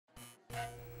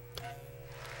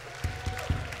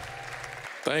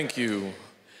Thank you.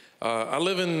 I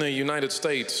live in the United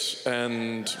States,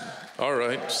 and all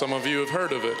right, some of you have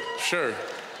heard of it. Sure,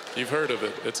 you've heard of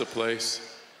it. It's a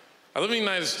place. I live in the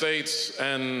United States,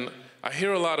 and I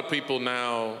hear a lot of people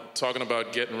now talking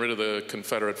about getting rid of the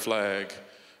Confederate flag.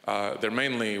 They're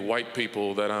mainly white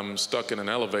people that I'm stuck in an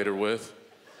elevator with.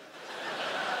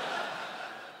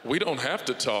 We don't have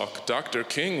to talk. Dr.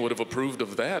 King would have approved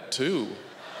of that, too.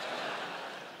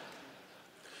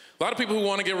 A lot of people who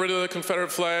want to get rid of the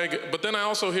Confederate flag, but then I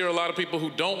also hear a lot of people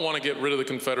who don't want to get rid of the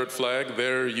Confederate flag.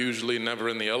 They're usually never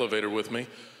in the elevator with me.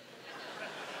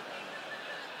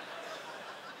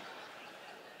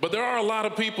 But there are a lot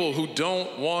of people who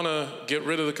don't want to get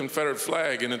rid of the Confederate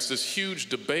flag, and it's this huge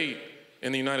debate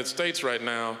in the United States right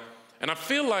now. And I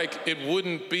feel like it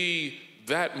wouldn't be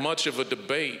that much of a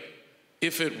debate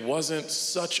if it wasn't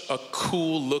such a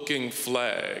cool-looking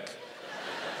flag.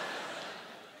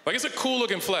 Like, it's a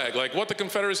cool-looking flag. Like, what the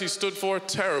Confederacy stood for,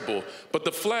 terrible. But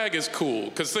the flag is cool,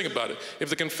 because think about it. If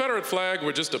the Confederate flag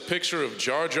were just a picture of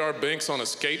Jar Jar Binks on a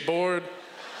skateboard,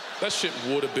 that shit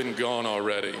would have been gone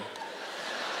already.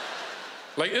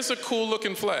 Like, it's a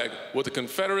cool-looking flag. What the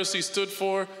Confederacy stood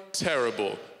for,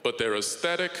 terrible. But their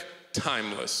aesthetic,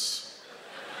 timeless.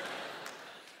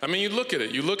 I mean, you look at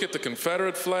it. You look at the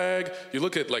Confederate flag, you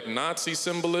look at, like, Nazi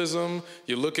symbolism,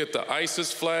 you look at the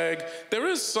ISIS flag. There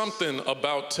is something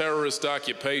about terrorist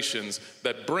occupations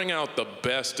that bring out the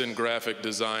best in graphic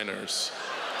designers.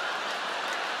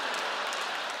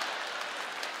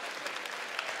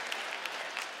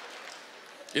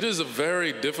 It is a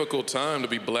very difficult time to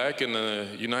be black in the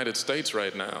United States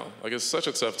right now. Like, it's such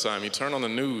a tough time. You turn on the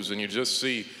news and you just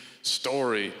see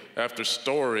story after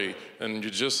story, and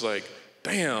you're just like,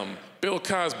 damn, Bill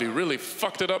Cosby really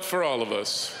fucked it up for all of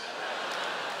us.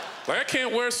 Like, I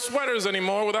can't wear sweaters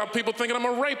anymore without people thinking I'm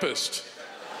a rapist.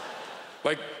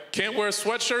 Like, can't wear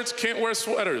sweatshirts, can't wear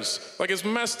sweaters. Like, it's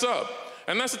messed up.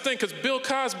 And that's the thing, because Bill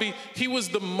Cosby, he was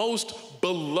the most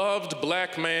beloved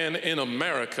black man in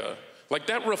America. Like,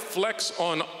 that reflects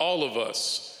on all of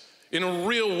us in a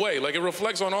real way. Like, it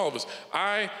reflects on all of us.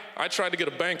 I tried to get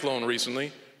a bank loan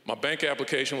recently. My bank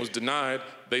application was denied.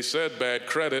 They said bad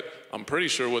credit. I'm pretty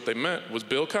sure what they meant was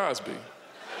Bill Cosby.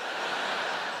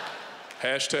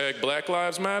 Hashtag Black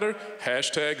Lives Matter.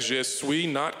 Hashtag Je suis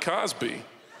not Cosby.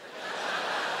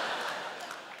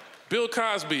 Bill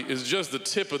Cosby is just the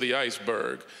tip of the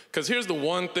iceberg. Because here's the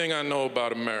one thing I know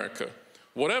about America.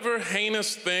 Whatever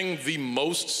heinous thing the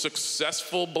most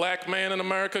successful black man in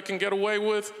America can get away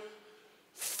with,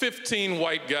 15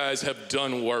 white guys have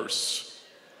done worse.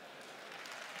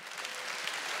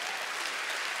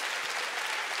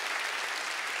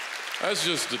 That's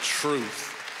just the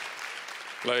truth.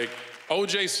 Like,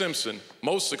 O.J. Simpson,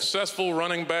 most successful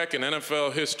running back in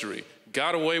NFL history,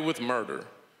 got away with murder.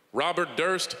 Robert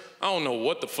Durst, I don't know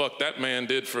what the fuck that man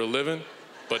did for a living,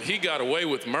 but he got away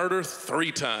with murder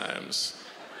 3 times.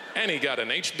 And he got an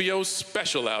HBO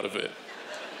special out of it.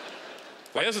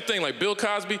 Like, that's the thing, like, Bill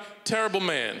Cosby, terrible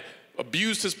man,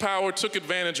 abused his power, took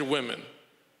advantage of women.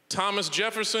 Thomas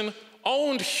Jefferson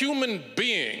owned human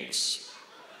beings.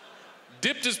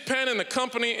 Dipped his pen in the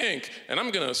company ink, and I'm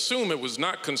gonna assume it was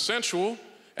not consensual,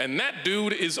 and that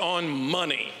dude is on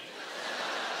money.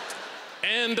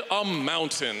 And a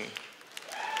mountain.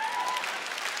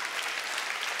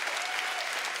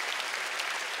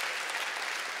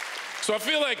 So I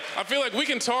feel like we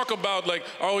can talk about, like,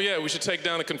 oh yeah, we should take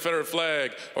down the Confederate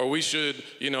flag, or we should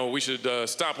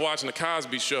stop watching the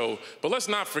Cosby Show, but let's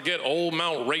not forget Old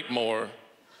Mount Rapemore.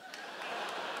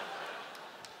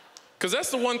 Because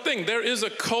that's the one thing, there is a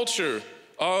culture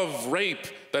of rape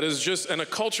that is just, and a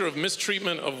culture of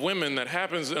mistreatment of women that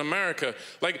happens in America.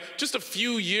 Like, just a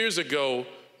few years ago,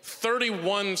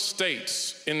 31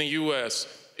 states in the US,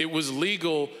 it was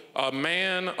legal, a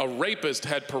rapist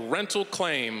had parental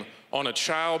claim on a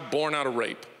child born out of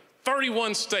rape.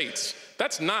 31 states,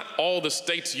 that's not all the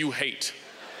states you hate.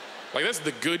 Like, that's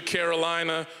the good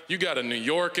Carolina, you got a New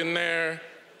York in there.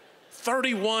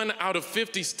 31 out of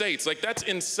 50 states, like, that's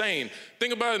insane.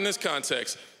 Think about it in this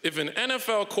context. If an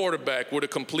NFL quarterback were to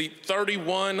complete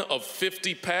 31 of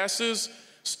 50 passes,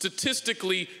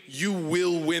 statistically, you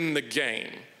will win the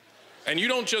game. And you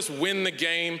don't just win the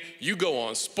game, you go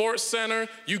on SportsCenter,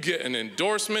 you get an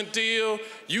endorsement deal,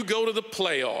 you go to the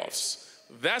playoffs.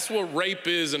 That's what rape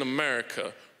is in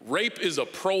America. Rape is a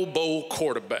Pro Bowl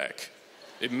quarterback.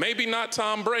 It may be not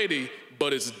Tom Brady,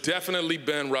 but it's definitely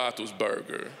Ben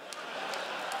Roethlisberger.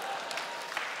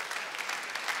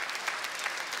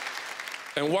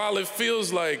 And while it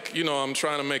feels like, I'm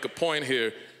trying to make a point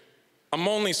here, I'm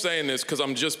only saying this because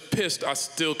I'm just pissed I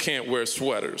still can't wear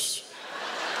sweaters.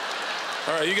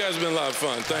 All right, you guys have been a lot of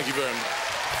fun. Thank you very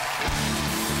much.